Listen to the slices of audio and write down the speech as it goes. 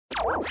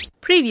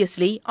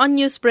Previously on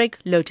Newsbreak,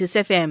 Lotus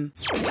FM.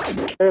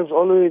 As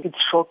always, it's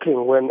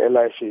shocking when a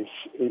life is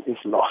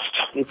lost.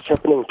 It's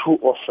happening too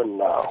often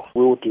now.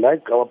 We would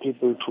like our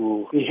people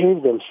to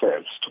behave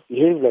themselves, to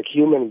behave like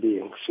human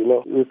beings.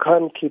 We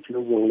can't keep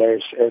losing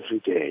lives every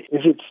day.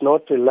 If it's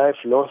not a life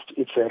lost,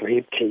 it's a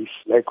rape case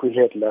like we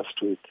had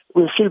last week.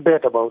 We feel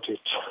bad about it.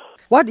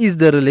 What is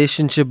the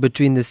relationship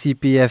between the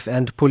CPF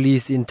and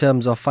police in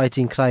terms of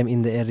fighting crime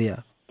in the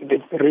area?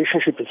 The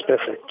relationship is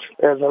perfect.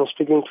 As I'm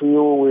speaking to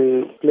you,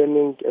 we're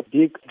planning a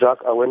big drug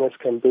awareness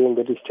campaign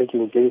that is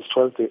taking place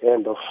towards the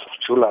end of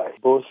July.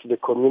 Both the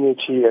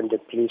community and the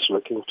police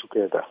working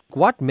together.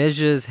 What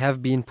measures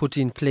have been put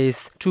in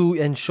place to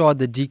ensure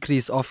the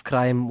decrease of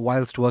crime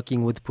whilst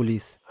working with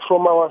police?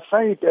 From our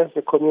side as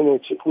a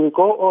community, we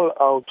go all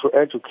out to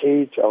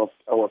educate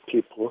our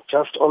people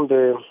just on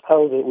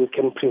how we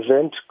can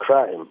prevent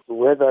crime,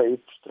 whether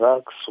it's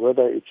drugs,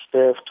 whether it's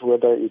theft,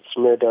 whether it's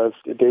murders.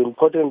 The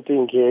important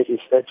thing here is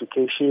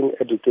education,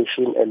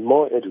 and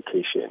more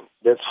education.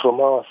 That's from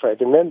our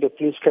side. And then the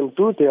police can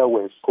do their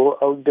work, go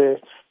out there,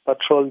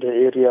 patrol the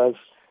areas,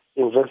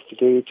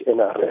 investigate and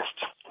arrest.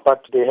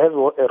 But they have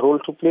a role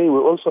to play. We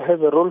also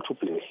have a role to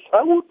play.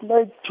 I would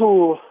like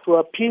to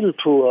appeal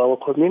to our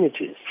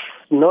communities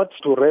not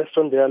to rest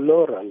on their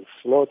laurels,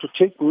 to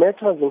take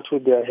matters into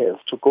their hands,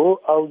 to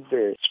go out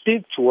there,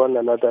 speak to one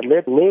another,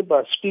 let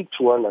neighbors speak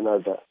to one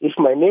another. If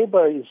my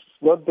neighbor is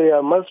not there,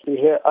 I must be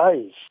her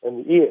eyes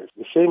and ears.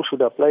 The same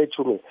should apply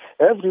to me.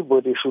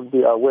 Everybody should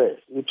be aware.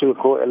 It will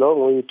go a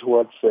long way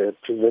towards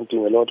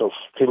preventing a lot of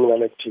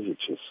criminal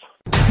activities.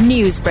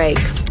 Newsbreak,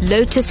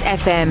 Lotus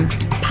FM,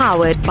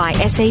 powered by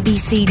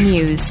SABC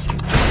News.